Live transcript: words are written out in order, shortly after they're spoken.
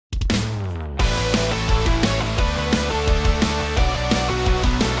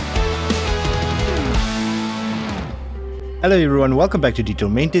Hello everyone, welcome back to Detail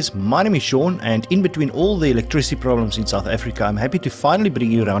Mentors. My name is Sean, and in between all the electricity problems in South Africa, I'm happy to finally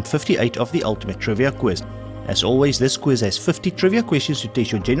bring you round 58 of the Ultimate Trivia Quiz. As always, this quiz has 50 trivia questions to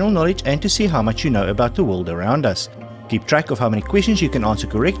test your general knowledge and to see how much you know about the world around us. Keep track of how many questions you can answer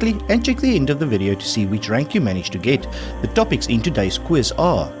correctly and check the end of the video to see which rank you managed to get. The topics in today's quiz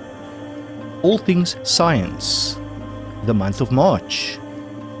are all things science, the month of March,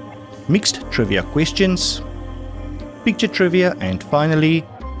 mixed trivia questions, picture trivia, and finally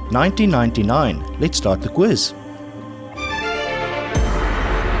 1999. Let's start the quiz.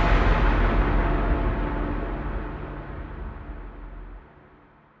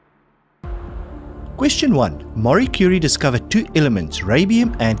 Question 1. Marie Curie discovered two elements,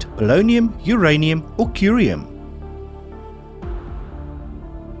 radium and polonium, uranium or curium.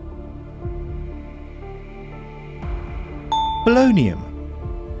 Polonium.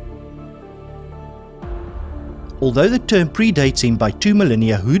 Although the term predates him by 2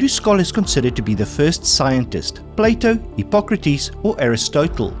 millennia, who do scholars consider to be the first scientist? Plato, Hippocrates or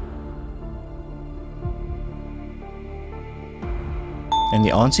Aristotle? And the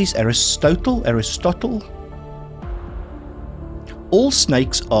answer is Aristotle. All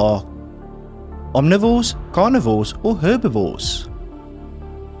snakes are omnivores, carnivores or herbivores?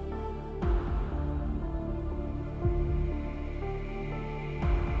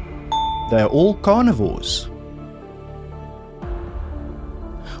 They are all carnivores.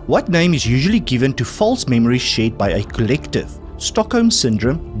 What name is usually given to false memories shared by a collective? Stockholm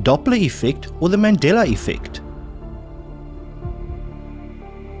Syndrome, Doppler effect or the Mandela effect?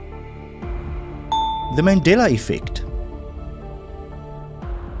 The Mandela effect.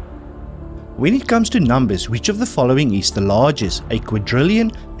 When it comes to numbers, which of the following is the largest? A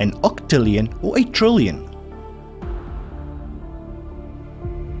quadrillion, an octillion or a trillion?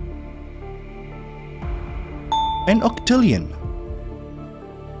 An octillion.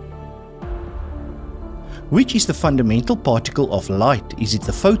 Which is the fundamental particle of light? Is it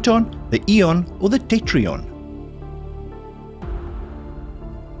the photon, the ion or the tetryon?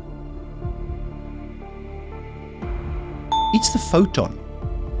 It's the photon.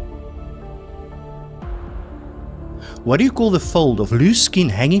 What do you call the fold of loose skin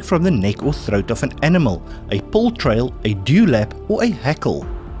hanging from the neck or throat of an animal? A paw trail, a dewlap or a hackle?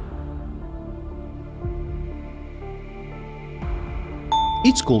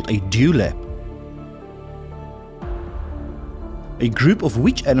 It's called a dewlap. A group of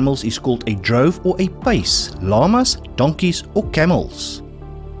which animals is called a drove or a pace? Llamas, donkeys or camels?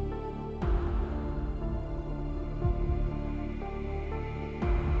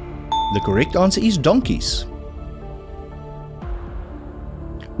 The correct answer is donkeys.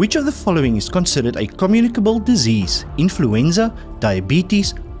 Which of the following is considered a communicable disease? Influenza,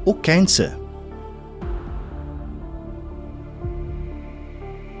 diabetes or cancer?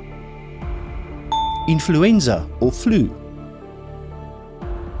 Influenza or flu.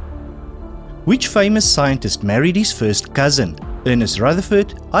 Which famous scientist married his first cousin? Ernest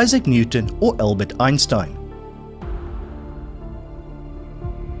Rutherford, Isaac Newton or Albert Einstein?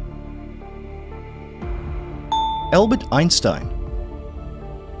 Albert Einstein.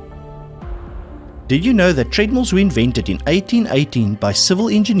 Did you know that treadmills were invented in 1818 by civil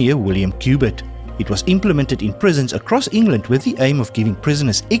engineer William Cubitt? It was implemented in prisons across England with the aim of giving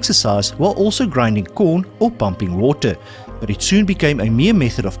prisoners exercise while also grinding corn or pumping water. But it soon became a mere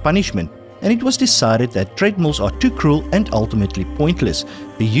method of punishment, and it was decided that treadmills are too cruel and ultimately pointless.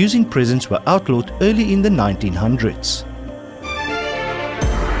 The use in prisons were outlawed early in the 1900s.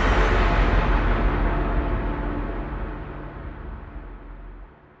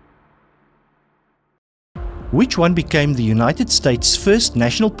 Which one became the United States' first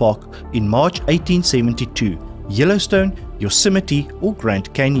national park in March 1872? Yellowstone, Yosemite or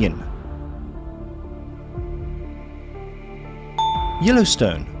Grand Canyon?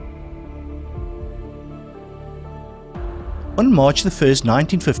 Yellowstone. On March 1,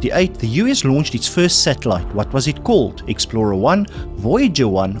 1958, the US launched its first satellite. What was it called? Explorer 1, Voyager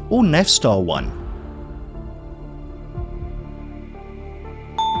 1 or Navstar 1?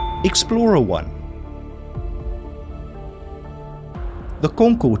 Explorer 1. The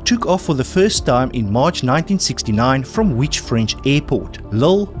Concorde took off for the first time in March 1969 from which French airport?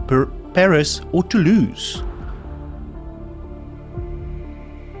 Lille, Paris or Toulouse?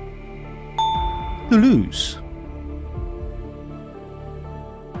 Toulouse.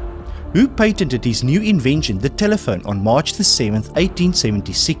 Who patented his new invention, the telephone, on March 7,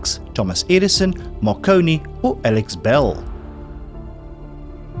 1876? Thomas Edison, Marconi or Alex Bell?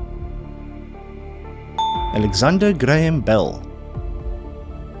 Alexander Graham Bell.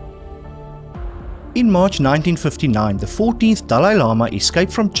 In March 1959, the 14th Dalai Lama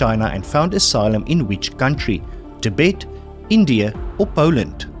escaped from China and found asylum in which country? Tibet, India or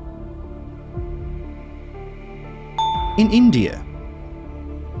Poland? In India.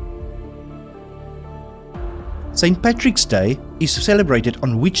 St. Patrick's Day is celebrated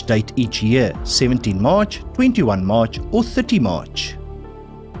on which date each year? 17 March, 21 March or 30 March?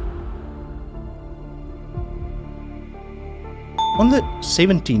 On the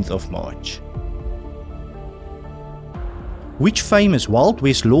 17th of March. Which famous Wild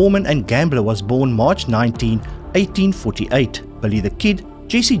West lawman and gambler was born March 19, 1848? Billy the Kid,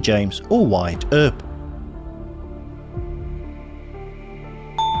 Jesse James or Wyatt Earp?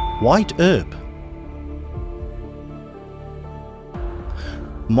 Wyatt Earp.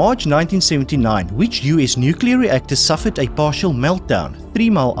 March 1979, which US nuclear reactor suffered a partial meltdown?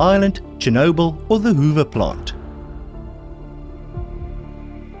 3 Mile Island, Chernobyl or the Hoover plant?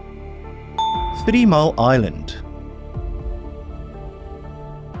 3 Mile Island.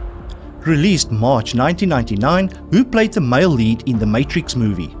 Released March 1999, who played the male lead in the Matrix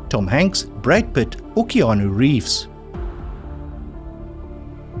movie? Tom Hanks, Brad Pitt or Keanu Reeves?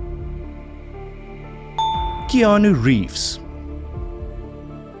 Keanu Reeves.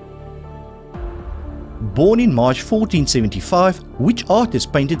 Born in March 1475, which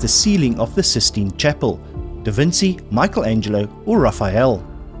artist painted the ceiling of the Sistine Chapel? Da Vinci, Michelangelo or Raphael?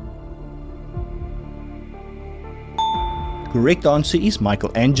 Correct answer is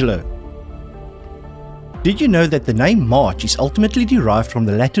Michelangelo. Did you know that the name March is ultimately derived from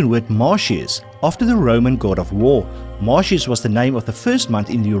the Latin word Martius, after the Roman god of war? Martius was the name of the first month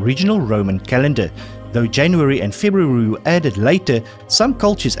in the original Roman calendar. Though January and February were added later, some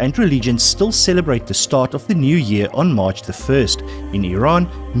cultures and religions still celebrate the start of the new year on March the 1st. In Iran,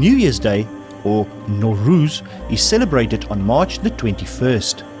 New Year's Day, or Nowruz, is celebrated on March the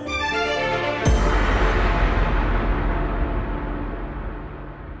 21st.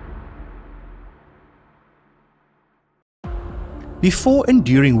 Before and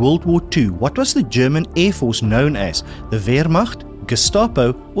during World War II, what was the German Air Force known as? The Wehrmacht,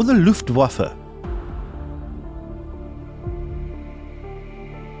 Gestapo or the Luftwaffe?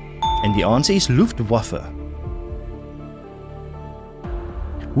 And the answer is Luftwaffe.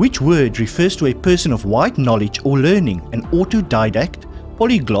 Which word refers to a person of wide knowledge or learning? An autodidact,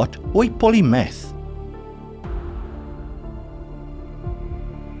 polyglot or a polymath?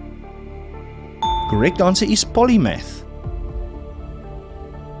 Correct answer is polymath.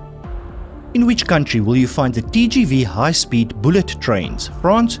 In which country will you find the TGV high-speed bullet trains?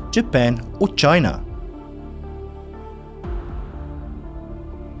 France, Japan or China?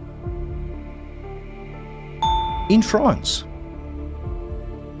 In France.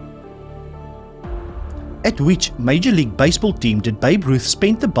 At which Major League Baseball team did Babe Ruth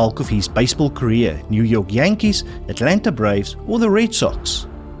spend the bulk of his baseball career? New York Yankees, Atlanta Braves or the Red Sox?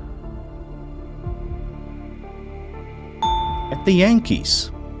 At the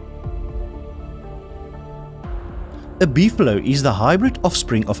Yankees. A beefalo is the hybrid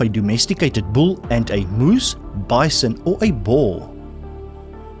offspring of a domesticated bull and a moose, bison or a boar.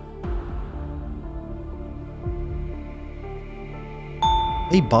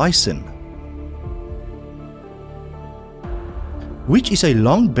 A bison. Which is a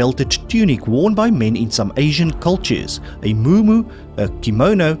long belted tunic worn by men in some Asian cultures? A muumuu, a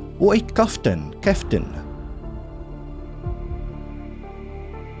kimono or a kaftan?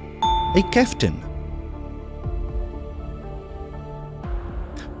 A kaftan.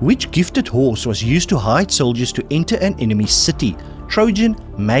 Which gifted horse was used to hide soldiers to enter an enemy city? Trojan,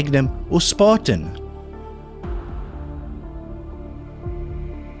 Magnum or Spartan?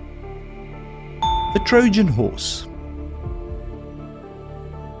 The Trojan horse.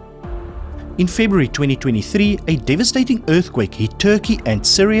 In February 2023, a devastating earthquake hit Turkey and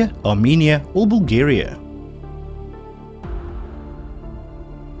Syria, Armenia or Bulgaria.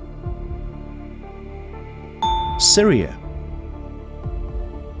 Syria.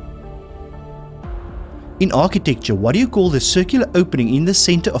 In architecture, what do you call the circular opening in the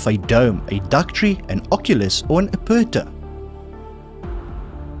center of a dome? A ductry, an oculus or an aperta?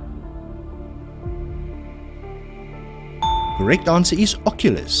 Correct answer is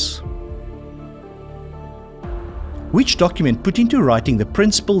oculus. Which document put into writing the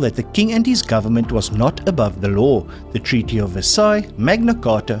principle that the king and his government was not above the law? The Treaty of Versailles, Magna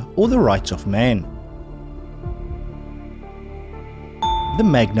Carta or the Rights of Man? The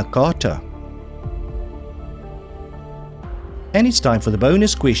Magna Carta. And it's time for the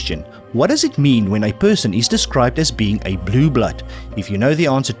bonus question. What does it mean when a person is described as being a blue blood? If you know the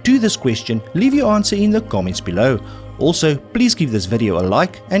answer to this question, leave your answer in the comments below. Also, please give this video a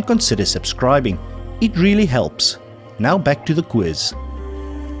like and consider subscribing. It really helps. Now back to the quiz.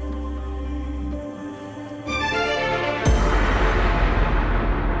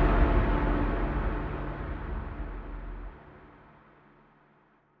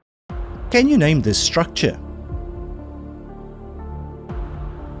 Can you name this structure?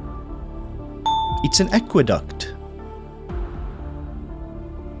 It's an aqueduct.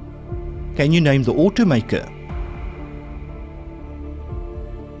 Can you name the automaker?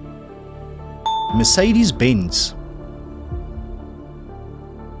 Mercedes-Benz.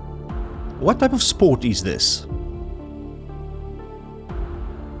 What type of sport is this?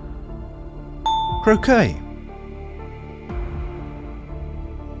 Croquet.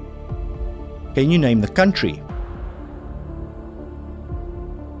 Can you name the country?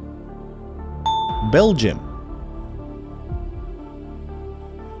 Belgium.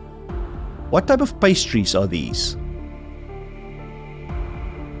 What type of pastries are these?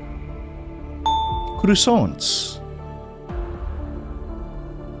 Croissants.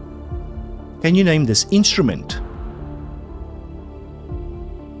 Can you name this instrument?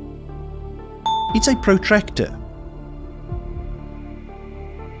 It's a protractor.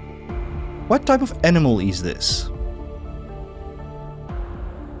 What type of animal is this?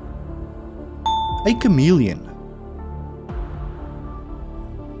 A chameleon.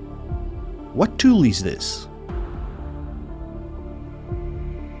 What tool is this?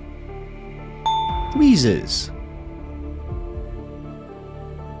 Tweezers.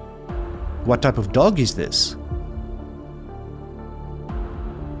 What type of dog is this?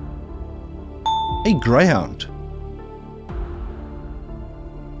 A greyhound.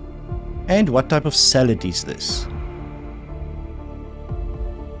 And what type of salad is this?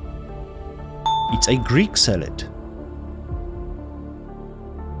 It's a Greek salad.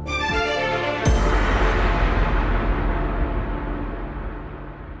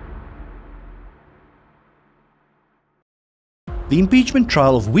 The impeachment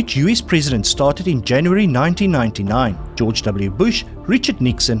trial of which US president started in January 1999? George W. Bush, Richard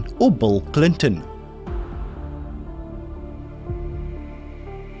Nixon, or Bill Clinton?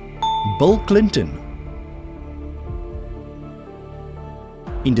 Bill Clinton.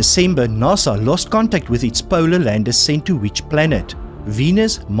 In December, NASA lost contact with its polar lander sent to which planet?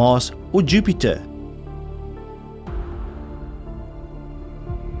 Venus, Mars, or Jupiter?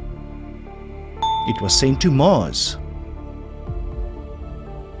 It was sent to Mars.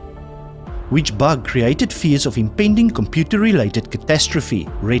 Which bug created fears of impending computer-related catastrophe?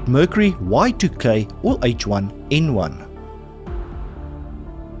 Red mercury, Y2K, or H1N1?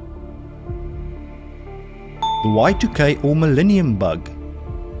 The Y2K or Millennium Bug.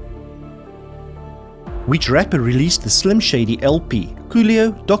 Which rapper released the Slim Shady LP?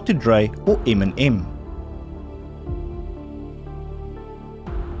 Coolio, Dr. Dre, or Eminem?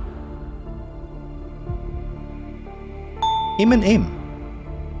 Eminem.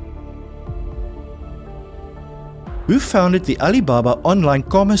 Who founded the Alibaba online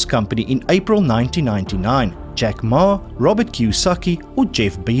commerce company in April 1999? Jack Ma, Robert Kiyosaki, or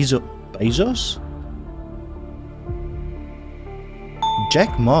Jeff Bezos?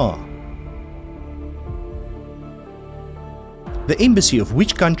 Jack Ma. The embassy of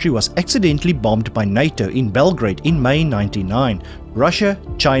which country was accidentally bombed by NATO in Belgrade in May 1999? Russia,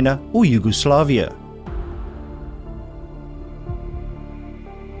 China, or Yugoslavia?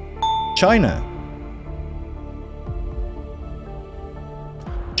 China.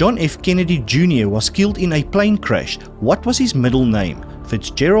 John F. Kennedy Jr. was killed in a plane crash. What was his middle name?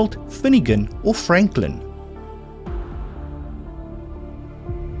 Fitzgerald, Finnegan, or Franklin?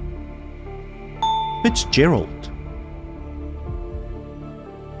 Fitzgerald.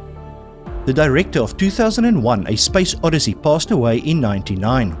 The director of 2001 A Space Odyssey passed away in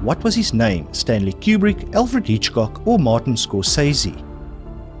 1999. What was his name? Stanley Kubrick, Alfred Hitchcock, or Martin Scorsese?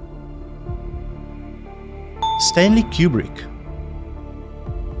 Stanley Kubrick.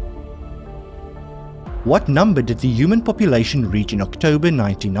 What number did the human population reach in October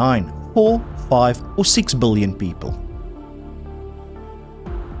 1999? 4, 5, or 6 billion people?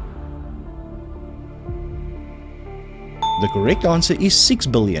 The correct answer is 6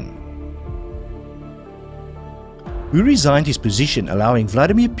 billion. Who resigned his position, allowing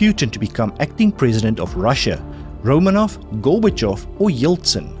Vladimir Putin to become acting president of Russia? Romanov, Gorbachev, or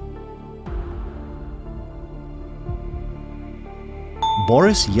Yeltsin?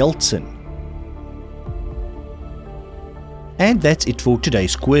 Boris Yeltsin. And that's it for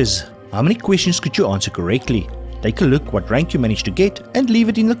today's quiz. How many questions could you answer correctly? Take a look what rank you managed to get and leave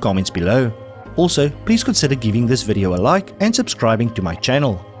it in the comments below. Also, please consider giving this video a like and subscribing to my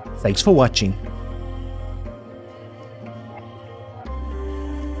channel. Thanks for watching.